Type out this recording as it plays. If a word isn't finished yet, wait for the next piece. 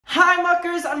Hi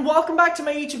muckers and welcome back to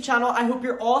my YouTube channel. I hope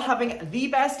you're all having the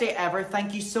best day ever.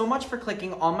 Thank you so much for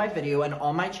clicking on my video and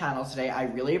on my channel today. I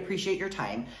really appreciate your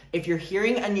time. If you're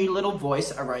hearing a new little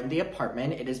voice around the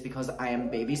apartment, it is because I am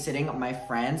babysitting my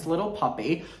friend's little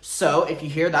puppy. So if you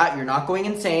hear that, you're not going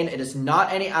insane. It is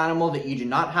not any animal that you do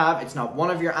not have. It's not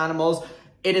one of your animals.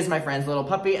 It is my friend's little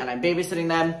puppy and I'm babysitting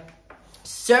them.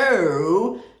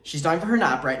 So she's down for her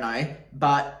nap right now,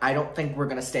 but I don't think we're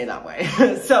gonna stay that way.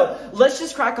 So let's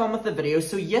just crack on with the video.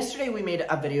 So yesterday we made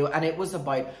a video and it was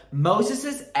about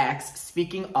Moses' ex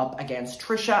speaking up against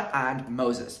Trisha and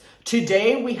Moses.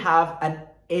 Today we have an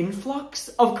influx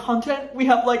of content. We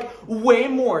have like way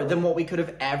more than what we could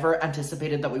have ever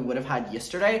anticipated that we would have had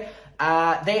yesterday.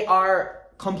 They are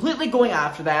completely going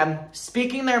after them,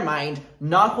 speaking their mind,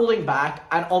 not holding back,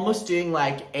 and almost doing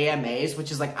like AMAs,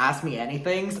 which is like Ask Me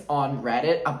Anythings on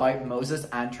Reddit about Moses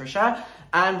and Trisha.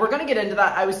 And we're gonna get into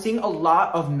that. I was seeing a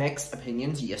lot of mixed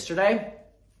opinions yesterday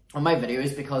on my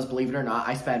videos because, believe it or not,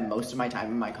 I spend most of my time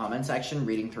in my comment section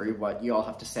reading through what you all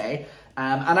have to say.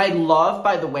 And I love,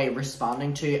 by the way,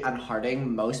 responding to and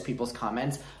hearting most people's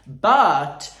comments.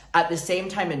 But at the same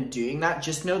time in doing that,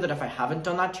 just know that if I haven't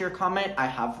done that to your comment, I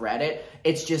have read it.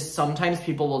 It's just sometimes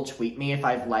people will tweet me if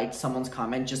I've liked someone's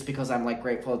comment just because I'm like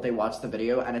grateful that they watched the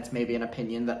video and it's maybe an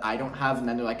opinion that I don't have. And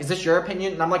then they're like, is this your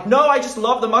opinion? And I'm like, no, I just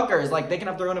love the muckers. Like, they can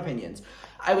have their own opinions.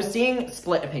 I was seeing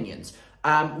split opinions.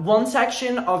 One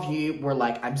section of you were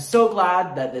like, I'm so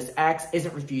glad that this ex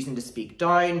isn't refusing to speak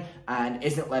down and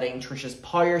isn't letting Trisha's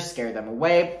power scare them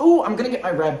away. Oh, I'm gonna get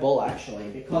my Red Bull actually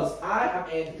because I am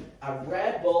in a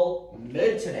Red Bull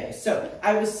mood today. So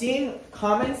I was seeing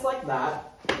comments like that.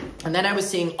 And then I was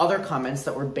seeing other comments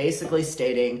that were basically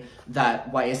stating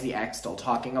that why is the ex still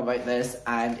talking about this,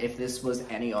 and if this was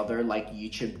any other like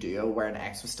YouTube duo where an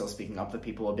ex was still speaking up, that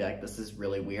people would be like, this is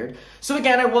really weird. So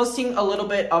again, I was seeing a little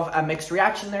bit of a mixed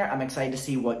reaction there. I'm excited to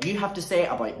see what you have to say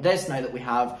about this now that we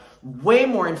have way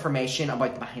more information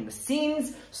about the behind the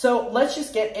scenes. So let's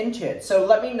just get into it. So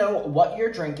let me know what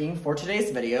you're drinking for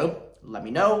today's video. Let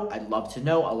me know. I'd love to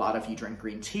know. A lot of you drink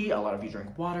green tea. A lot of you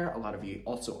drink water. A lot of you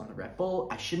also on the Red Bull.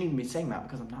 I shouldn't even be saying that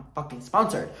because I'm not fucking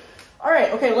sponsored. All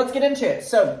right. Okay, let's get into it.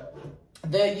 So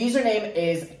the username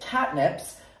is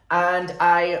Catnips. And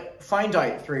I found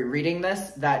out through reading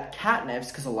this that Catnips,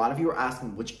 because a lot of you are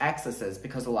asking which ex this is,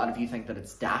 because a lot of you think that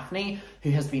it's Daphne,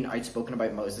 who has been outspoken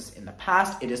about Moses in the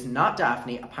past. It is not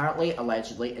Daphne. Apparently,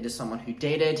 allegedly, it is someone who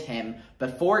dated him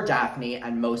before Daphne,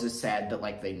 and Moses said that,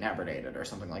 like, they never dated or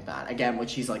something like that. Again,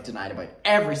 which he's, like, denied about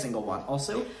every single one.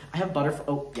 Also, I have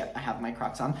oh, yeah, I have my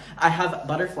Crocs on. I have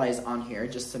butterflies on here,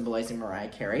 just symbolizing Mariah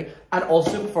Carey. And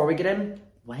also, before we get in,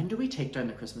 when do we take down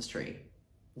the Christmas tree?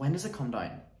 When does it come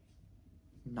down?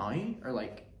 Now? Or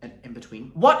like in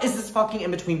between? What is this fucking in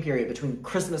between period between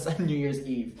Christmas and New Year's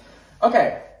Eve?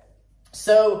 Okay,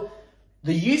 so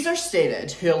the user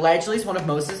stated, who allegedly is one of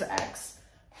Moses' ex,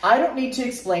 I don't need to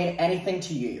explain anything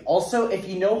to you. Also, if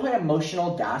you know how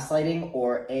emotional gaslighting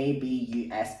or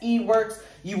ABUSE works,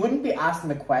 you wouldn't be asking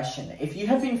the question. If you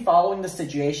have been following the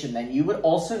situation, then you would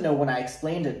also know when I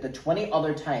explained it the 20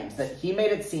 other times that he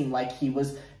made it seem like he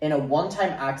was in a one-time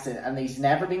accident and he's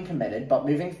never been committed, but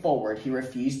moving forward, he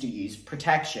refused to use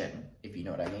protection, if you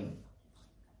know what I mean.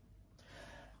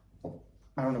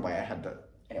 I don't know why I had to.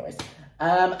 Anyways.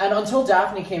 And until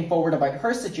Daphne came forward about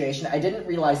her situation, I didn't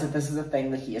realize that this is a thing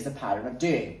that he has a pattern of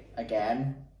doing.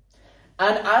 Again.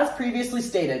 And as previously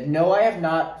stated, no, I have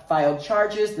not filed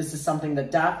charges. This is something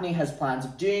that Daphne has plans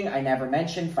of doing. I never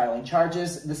mentioned filing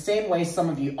charges. The same way some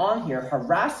of you on here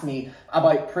harass me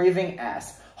about proving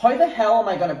S. How the hell am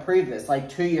I going to prove this like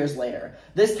 2 years later?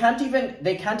 They can't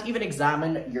even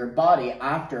examine your body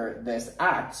after this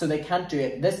act, so they can't do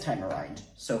it this time around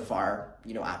so far,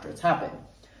 you know, after it's happened.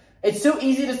 It's so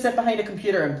easy to sit behind a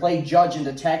computer and play judge and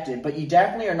detective, but you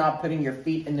definitely are not putting your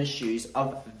feet in the shoes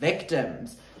of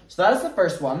victims. So that is the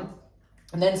first one.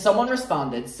 And then someone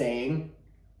responded saying,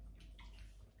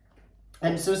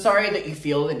 I'm so sorry that you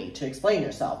feel the need to explain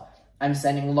yourself. I'm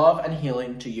sending love and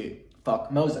healing to you.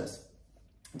 Fuck Moses.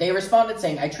 They responded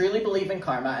saying, I truly believe in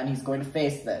karma and he's going to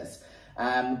face this.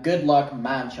 Good luck,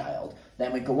 man-child.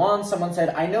 Then we go on, someone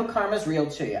said, I know karma's real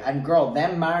too, and girl,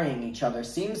 them marrying each other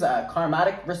seems a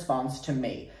karmatic response to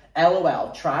me.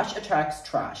 LOL, trash attracts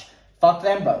trash. Fuck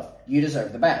them both. You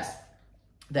deserve the best.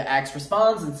 The ex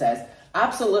responds and says,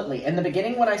 Absolutely. In the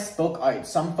beginning when I spoke out,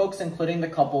 some folks, including the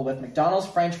couple with McDonald's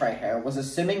french fry hair, was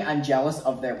assuming I'm jealous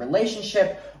of their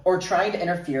relationship or trying to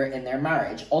interfere in their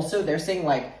marriage. Also, they're saying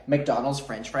like McDonald's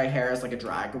french fry hair is like a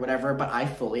drag or whatever, but I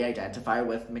fully identify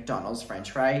with McDonald's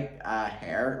french fry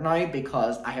hair now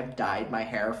because I have dyed my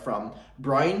hair from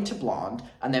brown to blonde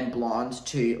and then blonde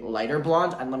to lighter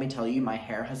blonde, and let me tell you, my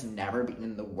hair has never been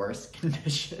in the worst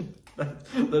condition that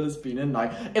it's been in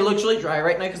now. It looks really dry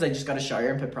right now because I just got a shower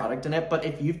and put product in it, but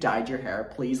if you've dyed your hair,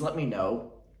 please let me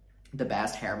know the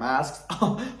best hair masks,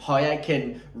 how I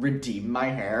can redeem my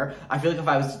hair. I feel like if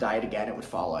I was to dye it again, it would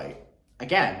fall out.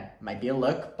 Again, might be a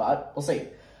look, but we'll see.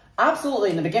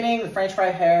 Absolutely, in the beginning, the french fry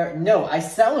hair, no, I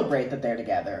celebrate that they're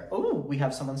together. Oh, we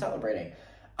have someone celebrating.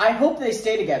 I hope they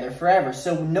stay together forever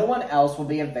so no one else will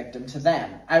be a victim to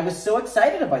them. I was so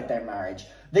excited about their marriage.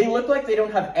 They look like they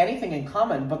don't have anything in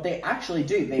common, but they actually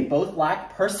do. They both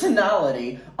lack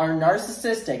personality, are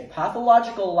narcissistic,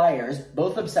 pathological liars,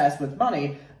 both obsessed with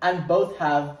money, and both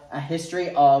have a history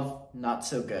of not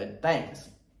so good things.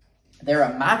 They're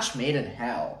a match made in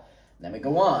hell. Then we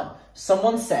go on.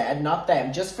 Someone said, not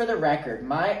them, just for the record,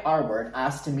 my R-word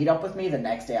asked to meet up with me the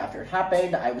next day after it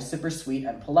happened. I was super sweet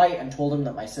and polite and told him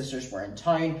that my sisters were in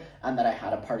town and that I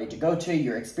had a party to go to.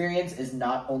 Your experience is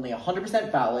not only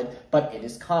 100% valid, but it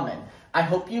is common. I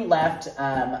hope you left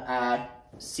a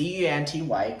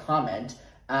CUNTY comment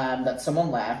that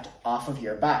someone left off of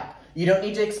your back. You don't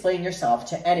need to explain yourself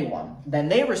to anyone. Then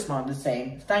they responded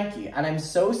saying, thank you, and I'm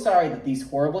so sorry that these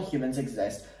horrible humans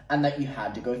exist and that you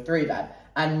had to go through that.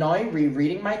 And now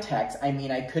rereading my text, I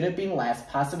mean, I could have been less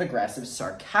passive-aggressive,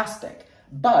 sarcastic.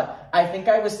 But I think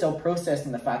I was still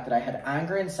processing the fact that I had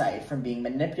anger inside from being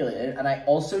manipulated, and I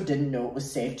also didn't know it was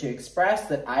safe to express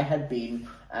that I had been,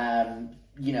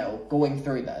 going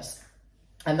through this,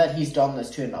 and that he's done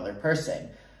this to another person.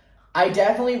 I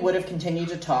definitely would have continued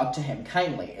to talk to him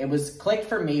kindly. It was clicked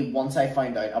for me once I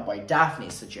found out about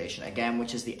Daphne's situation, again,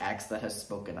 which is the ex that has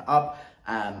spoken up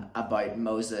about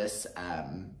Moses,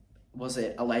 was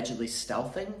it allegedly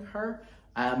stealthing her?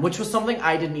 Which was something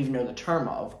I didn't even know the term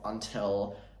of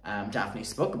until Daphne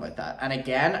spoke about that. And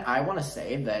again, I want to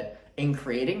say that in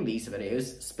creating these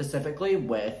videos, specifically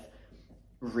with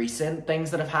recent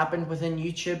things that have happened within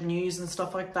YouTube news and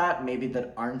stuff like that, maybe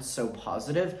that aren't so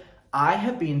positive, I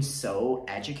have been so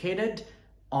educated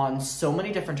on so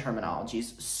many different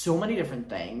terminologies, so many different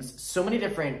things, so many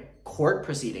different court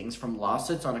proceedings from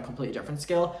lawsuits on a completely different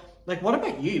scale. Like, what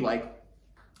about you? Like,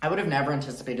 I would have never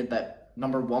anticipated that,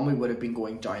 number one, we would have been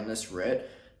going down this route,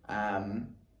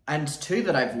 and two,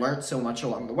 that I've learned so much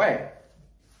along the way.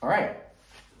 All right,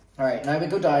 now we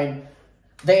go down.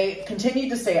 They continued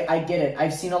to say, I get it.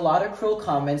 I've seen a lot of cruel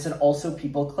comments and also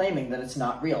people claiming that it's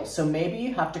not real. So maybe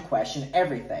you have to question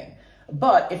everything.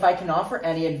 But if I can offer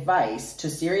any advice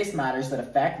to serious matters that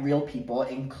affect real people,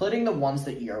 including the ones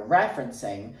that you're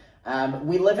referencing,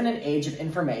 we live in an age of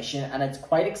information and it's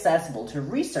quite accessible to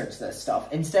research this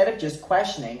stuff instead of just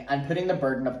questioning and putting the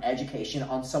burden of education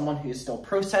on someone who is still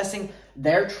processing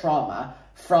their trauma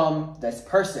from this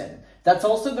person. That's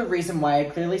also the reason why I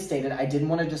clearly stated I didn't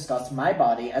want to discuss my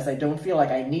body, as I don't feel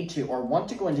like I need to or want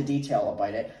to go into detail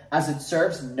about it, as it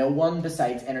serves no one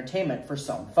besides entertainment for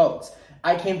some folks.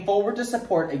 I came forward to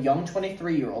support a young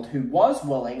 23-year-old who was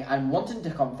willing and wanted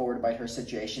to come forward about her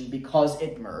situation because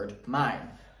it mirrored mine.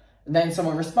 And then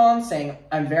someone responds saying,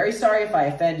 I'm very sorry if I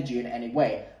offended you in any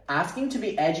way. Asking to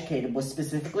be educated was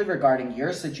specifically regarding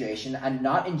your situation and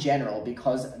not in general,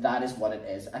 because that is what it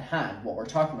is at hand, what we're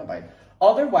talking about.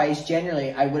 Otherwise,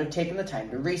 generally, I would have taken the time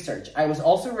to research. I was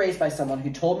also raised by someone who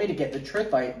told me to get the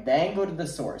truth out, then go to the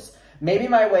source. Maybe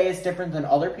my way is different than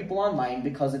other people online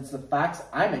because it's the facts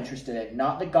I'm interested in,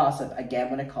 not the gossip, again,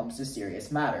 when it comes to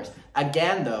serious matters.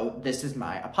 Again, though, this is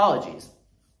my apologies.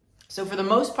 So for the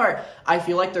most part, I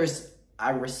feel like there's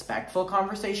a respectful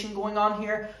conversation going on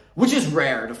here, which is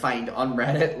rare to find on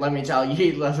Reddit, let me tell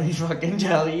you, let me fucking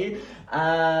tell you.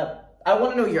 I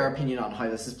want to know your opinion on how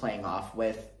this is playing off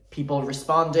with people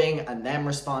responding and them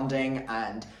responding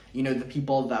and, you know, the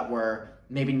people that were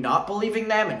maybe not believing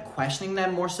them and questioning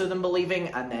them more so than believing,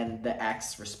 and then the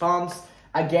ex response.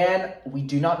 Again, we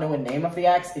do not know a name of the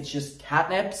ex, it's just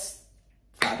Catnip's,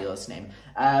 fabulous name,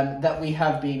 that we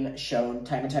have been shown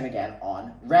time and time again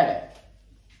on Reddit.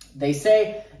 They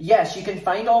say, yes, you can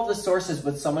find all of the sources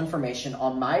with some information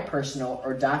on my personal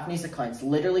or Daphne's accounts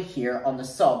literally here on the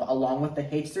sub, along with the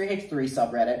H3H3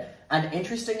 subreddit, and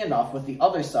interesting enough with the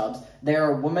other subs, there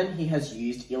are women he has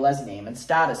used Ila's name and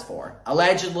status for.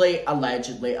 Allegedly,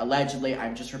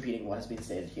 I'm just repeating what has been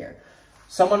stated here.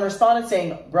 Someone responded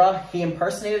saying, bruh, he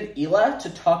impersonated Ela to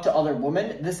talk to other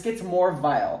women. This gets more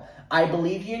vile. I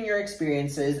believe you in your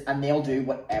experiences and they'll do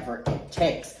whatever it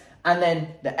takes. And then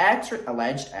the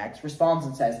alleged ex responds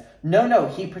and says, no,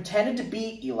 he pretended to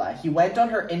be Ela. He went on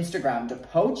her Instagram to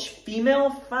poach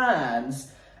female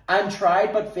fans and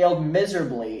tried but failed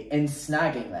miserably in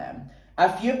snagging them.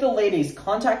 A few of the ladies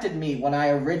contacted me when I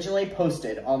originally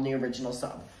posted on the original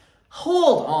sub.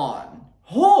 Hold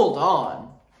on.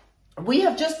 We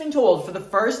have just been told for the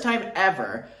first time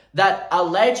ever that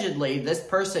allegedly this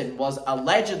person was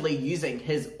allegedly using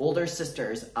his older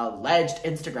sister's alleged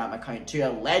Instagram account to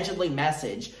allegedly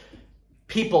message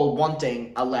people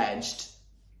wanting alleged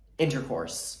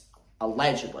intercourse.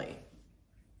 Allegedly.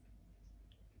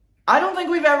 I don't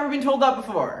think we've ever been told that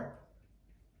before.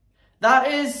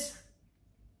 That's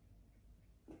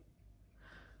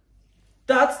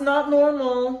not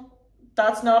normal.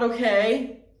 That's not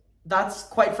okay. That's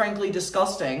quite frankly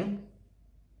disgusting.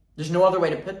 There's no other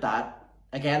way to put that.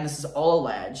 Again, this is all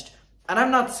alleged. And I'm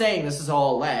not saying this is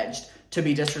all alleged to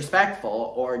be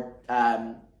disrespectful or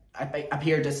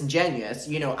appear disingenuous.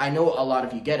 You know, I know a lot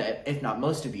of you get it, if not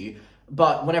most of you.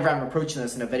 But whenever I'm approaching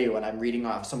this in a video and I'm reading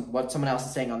off what someone else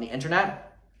is saying on the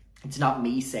internet, it's not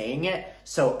me saying it.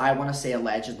 So I want to say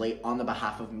allegedly on the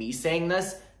behalf of me saying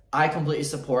this. I completely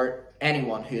support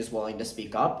anyone who is willing to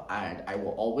speak up, and I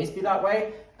will always be that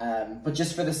way. But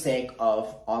just for the sake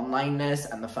of onlineness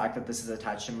and the fact that this is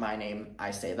attached to my name,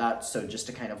 I say that. So just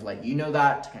to kind of let you know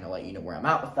that, to kind of let you know where I'm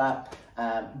at with that.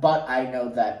 But I know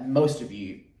that most of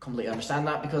you completely understand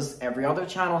that because every other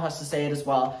channel has to say it as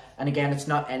well. And again, it's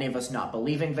not any of us not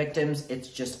believing victims. It's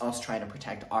just us trying to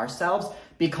protect ourselves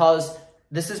because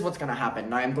this is what's going to happen.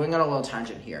 Now, I'm going on a little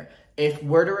tangent here. If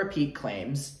we're to repeat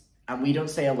claims, and we don't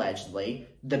say allegedly,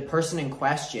 the person in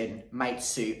question might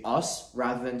sue us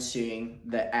rather than suing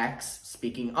the ex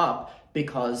speaking up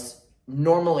because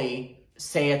normally,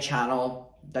 say a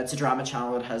channel that's a drama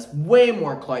channel that has way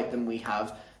more clout than we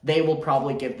have, they will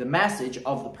probably give the message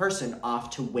of the person off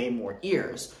to way more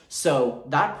ears. So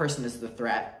that person is the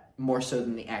threat more so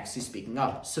than the ex who's speaking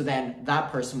up. So then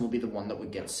that person will be the one that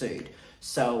would get sued.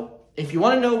 So if you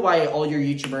want to know why all your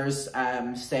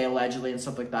YouTubers say allegedly and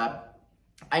stuff like that,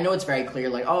 I know it's very clear,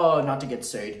 like, oh, not to get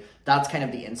sued. That's kind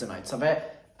of the ins and outs of it.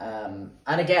 And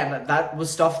again, that was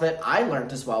stuff that I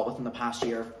learned as well within the past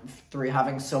year through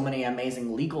having so many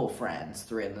amazing legal friends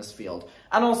through in this field.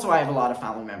 And also I have a lot of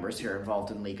family members who are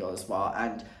involved in legal as well.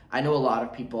 And I know a lot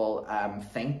of people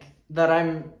think that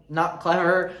I'm not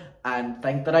clever and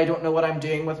think that I don't know what I'm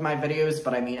doing with my videos.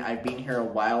 But I mean, I've been here a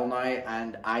while now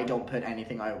and I don't put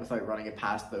anything out without running it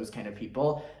past those kind of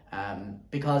people.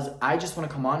 Because I just want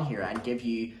to come on here and give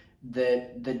you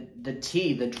the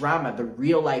tea, the drama, the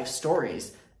real life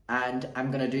stories. And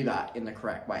I'm going to do that in the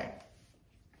correct way.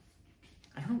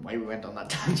 I don't know why we went on that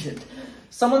tangent.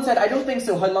 Someone said, I don't think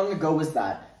so. How long ago was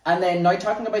that? And then now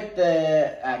talking about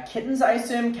the kittens, I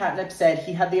assume, Catnip said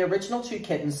he had the original 2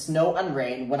 kittens, Snow and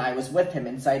Rain, when I was with him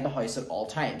inside the house at all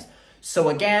times. So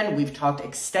again, we've talked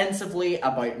extensively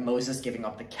about Moses giving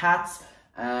up the cats.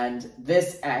 And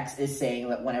this ex is saying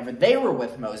that whenever they were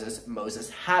with Moses,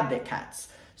 Moses had the cats.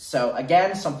 So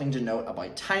again, something to note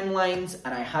about timelines,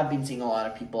 and I have been seeing a lot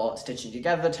of people stitching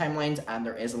together the timelines, and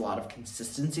there is a lot of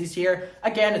consistencies here.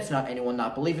 Again, it's not anyone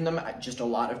not believing them, just a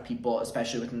lot of people,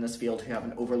 especially within this field, who have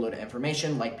an overload of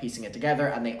information, like piecing it together,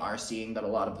 and they are seeing that a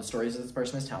lot of the stories that this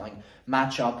person is telling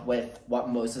match up with what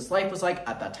Moses' life was like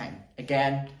at that time.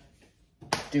 Again,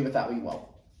 do with that what you will.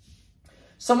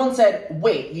 Someone said,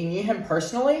 wait, you knew him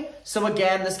personally? So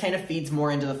again, this kind of feeds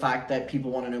more into the fact that people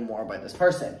want to know more about this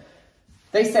person.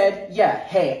 They said, yeah,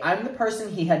 hey, I'm the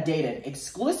person he had dated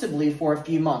exclusively for a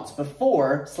few months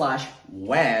before /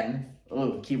 when,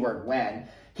 keyword when,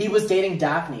 he was dating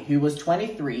Daphne, who was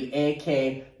 23,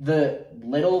 aka the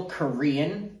little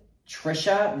Korean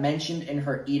Trisha mentioned in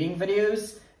her eating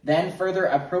videos, then further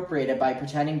appropriated by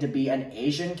pretending to be an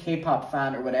Asian K-pop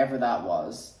fan or whatever that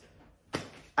was.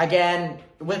 Again,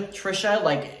 with Trisha,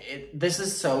 like, this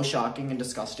is so shocking and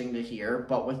disgusting to hear,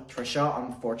 but with Trisha,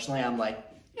 unfortunately, I'm like,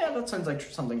 yeah, that sounds like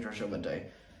something Trisha would do.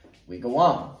 We go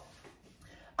on.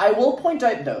 I will point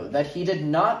out, though, that he did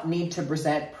not need to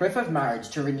present proof of marriage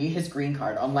to renew his green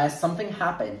card unless something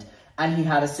happened and he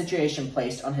had a situation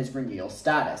placed on his renewal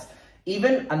status.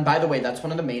 And by the way, that's one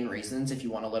of the main reasons, if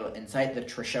you want a little insight, that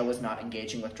Trisha was not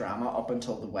engaging with drama up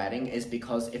until the wedding, is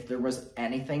because if there was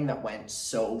anything that went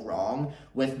so wrong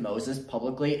with Moses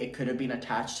publicly, it could have been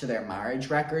attached to their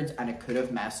marriage records and it could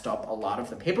have messed up a lot of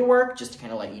the paperwork, just to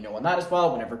kind of let you know on that as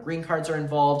well. Whenever green cards are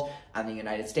involved and the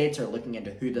United States are looking into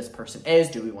who this person is,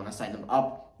 do we want to sign them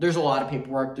up? There's a lot of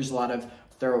paperwork, there's a lot of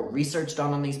thorough research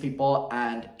done on these people,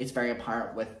 and it's very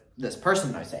apparent with this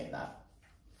person now saying that.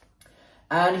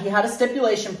 And he had a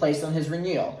stipulation placed on his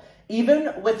renewal.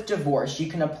 Even with divorce, you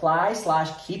can apply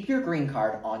 / keep your green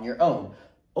card on your own.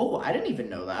 Oh, I didn't even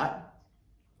know that.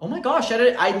 Oh my gosh,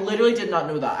 I literally did not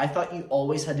know that. I thought you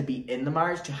always had to be in the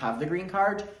marriage to have the green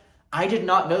card. I did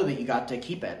not know that you got to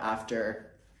keep it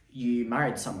after you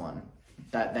married someone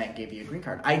that then gave you a green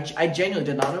card. I genuinely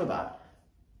did not know that.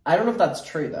 I don't know if that's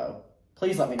true though.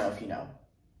 Please let me know if you know.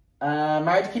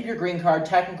 Married to keep your green card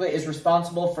technically is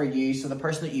responsible for you. So the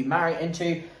person that you marry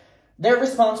into, they're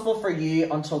responsible for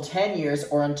you until 10 years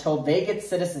or until they get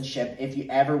citizenship if you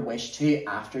ever wish to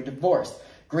after divorce.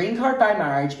 Green card by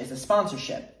marriage is a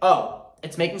sponsorship. Oh,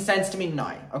 it's making sense to me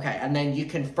now. Okay, and then you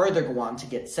can further go on to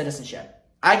get citizenship.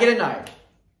 I get it now.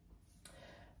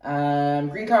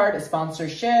 Green card is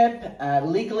sponsorship.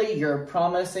 Legally, you're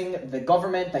promising the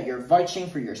government that you're vouching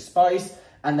for your spouse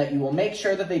and that you will make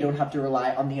sure that they don't have to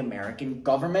rely on the American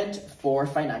government for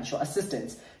financial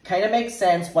assistance. Kind of makes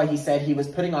sense why he said he was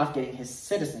putting off getting his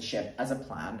citizenship as a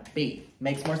plan B.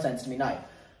 Makes more sense to me now.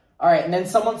 All right, and then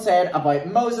someone said about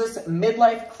Moses,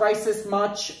 midlife crisis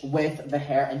much with the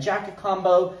hair and jacket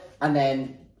combo. And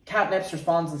then Catnips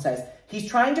responds and says, he's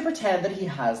trying to pretend that he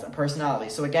has a personality.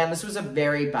 So again, this was a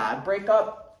very bad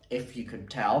breakup, if you could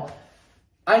tell.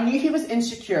 I knew he was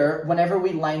insecure whenever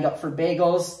we lined up for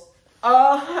bagels.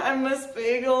 Oh, I miss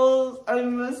bagels. I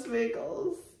miss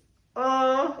bagels.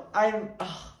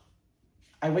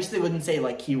 I wish they wouldn't say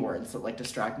like keywords that like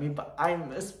distract me, but I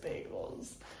miss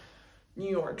bagels. New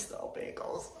York style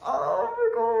bagels. Oh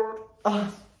my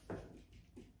god.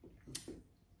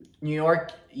 New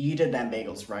York, you did them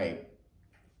bagels right.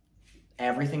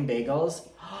 Everything bagels.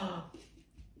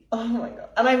 Oh my god.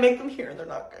 And I make them here and they're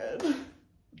not good.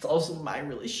 It's also my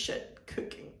really shit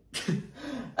cooking.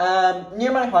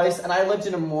 Near my house, and I lived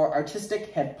in a more artistic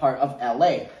hip part of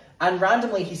LA. And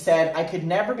randomly he said, I could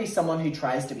never be someone who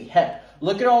tries to be hip.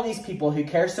 Look at all these people who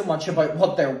care so much about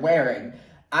what they're wearing.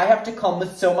 I have to come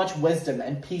with so much wisdom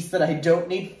and peace that I don't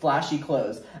need flashy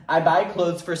clothes. I buy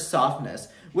clothes for softness.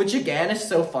 Which again is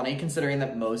so funny considering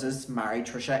that Moses married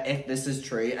Trisha, if this is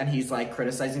true, and he's like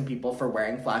criticizing people for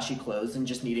wearing flashy clothes and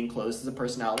just needing clothes as a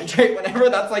personality trait whenever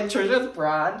that's like Trisha's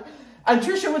brand. And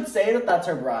Trisha would say that that's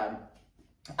her brand.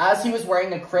 As he was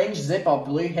wearing a cringe zip-up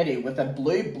blue hoodie with a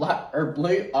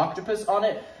blue octopus on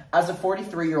it as a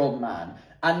 43-year-old man.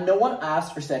 And no one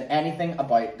asked or said anything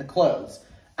about the clothes.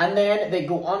 And then they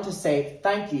go on to say,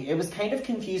 thank you. It was kind of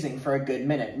confusing for a good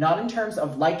minute. Not in terms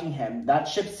of liking him. That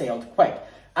ship sailed quick.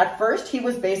 At first, he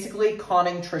was basically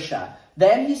conning Trisha.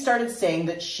 Then he started saying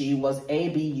that she was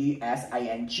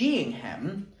abusing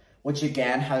him, which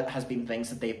again has been things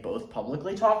that they've both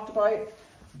publicly talked about.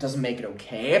 Doesn't make it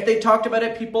okay if they talked about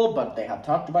it, people, but they have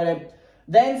talked about it.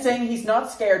 Then saying he's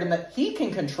not scared and that he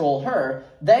can control her.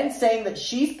 Then saying that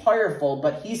she's powerful,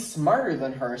 but he's smarter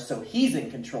than her, so he's in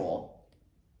control.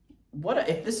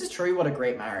 If this is true, what a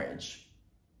great marriage.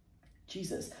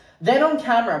 Jesus. Then on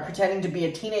camera, pretending to be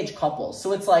a teenage couple.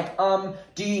 So it's like,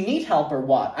 do you need help or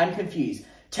what? I'm confused.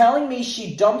 Telling me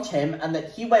she dumped him and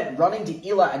that he went running to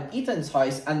Ela and Ethan's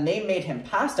house and they made him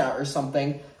pass out or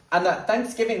something. And that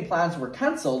Thanksgiving plans were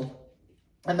cancelled.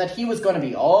 And that he was going to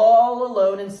be all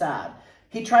alone and sad.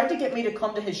 He tried to get me to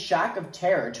come to his shack of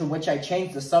terror, to which I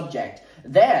changed the subject.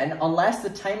 Then, unless the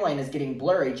timeline is getting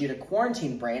blurry due to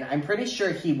quarantine brain, I'm pretty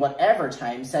sure he, whatever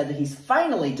time, said that he's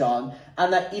finally done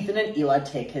and that Ethan and Ela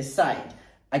take his side.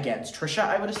 Against Trisha,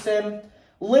 I would assume.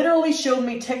 Literally showed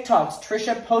me TikToks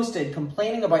Trisha posted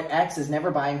complaining about exes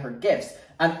never buying her gifts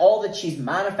and all that she's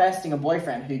manifesting a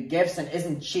boyfriend who gifts and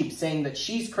isn't cheap, saying that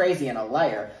she's crazy and a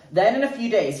liar. Then in a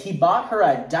few days, he bought her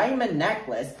a diamond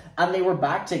necklace and they were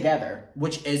back together.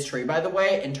 Which is true, by the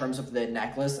way, in terms of the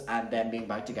necklace and them being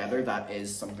back together. That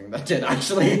is something that did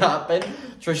actually happen.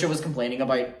 Trisha was complaining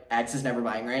about exes never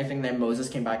buying her anything. Then Moses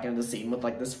came back into the scene with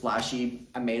like this flashy,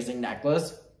 amazing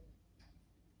necklace.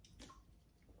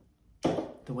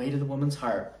 The way to the woman's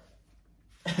heart.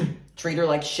 Treat her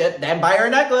like shit, then buy her a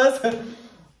necklace.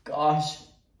 Gosh.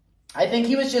 I think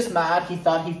he was just mad he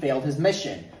thought he failed his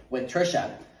mission with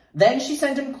Trisha. Then she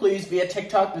sent him clues via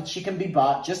TikTok that she can be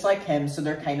bought just like him, so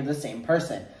they're kind of the same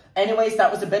person. Anyways,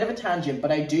 that was a bit of a tangent,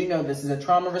 but I do know this is a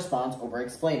trauma response over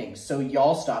explaining, so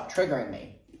y'all stop triggering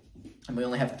me. And we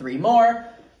only have 3 more.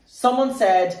 Someone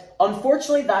said,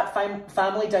 unfortunately that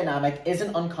family dynamic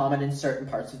isn't uncommon in certain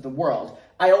parts of the world.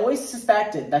 I always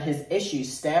suspected that his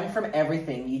issues stem from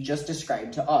everything you just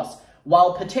described to us.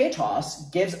 While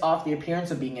Paytas gives off the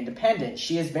appearance of being independent,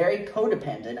 she is very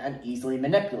codependent and easily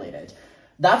manipulated.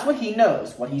 That's what he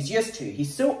knows, what he's used to.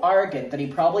 He's so arrogant that he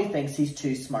probably thinks he's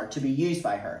too smart to be used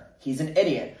by her. He's an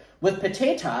idiot. With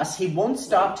Paytas, he won't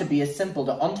stop to be as simple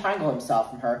to untangle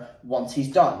himself from her once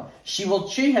he's done. She will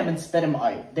chew him and spit him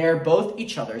out. They are both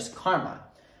each other's karma.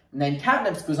 And then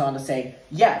Katniss goes on to say,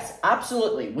 yes,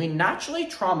 absolutely, we naturally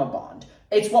trauma bond.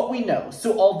 It's what we know.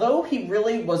 So although he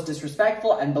really was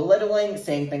disrespectful and belittling,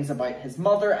 saying things about his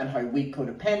mother and how weak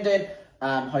codependent,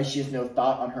 how she has no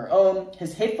thought on her own,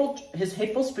 his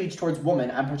hateful speech towards women,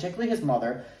 and particularly his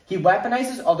mother, he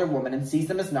weaponizes other women and sees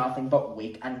them as nothing but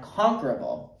weak and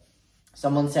conquerable.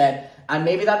 Someone said, and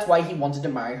maybe that's why he wanted to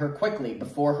marry her quickly,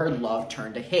 before her love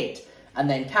turned to hate. And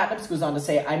then Katniss goes on to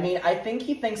say, I think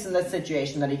he thinks in this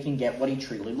situation that he can get what he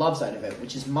truly loves out of it,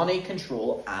 which is money,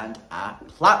 control, and a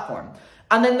platform.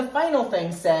 And then the final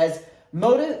thing says,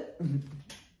 Moses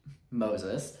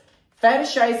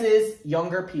fetishizes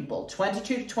younger people,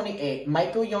 22 to 28,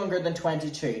 might go younger than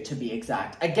 22 to be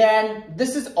exact. Again,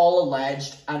 this is all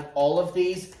alleged, and all of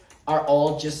these are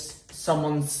all just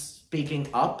someone speaking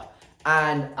up.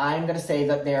 And I'm going to say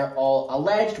that they're all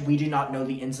alleged. We do not know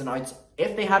the ins and outs.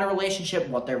 If they had a relationship,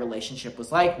 what their relationship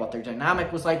was like, what their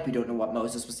dynamic was like. We don't know what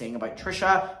Moses was saying about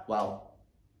Trisha. Well,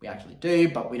 we actually do,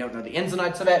 but we don't know the ins and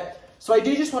outs of it. So I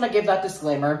do just want to give that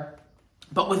disclaimer.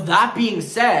 But with that being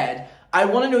said, I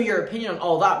want to know your opinion on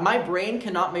all that. My brain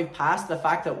cannot move past the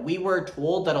fact that we were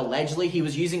told that allegedly he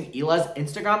was using Ila's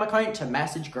Instagram account to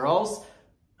message girls.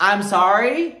 I'm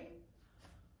sorry.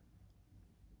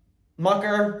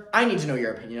 Mucker, I need to know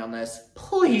your opinion on this.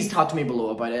 Please talk to me below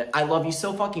about it. I love you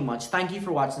so fucking much. Thank you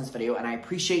for watching this video, and I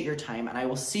appreciate your time, and I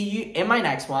will see you in my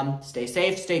next one. Stay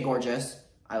safe, stay gorgeous.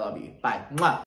 I love you. Bye. Mwah.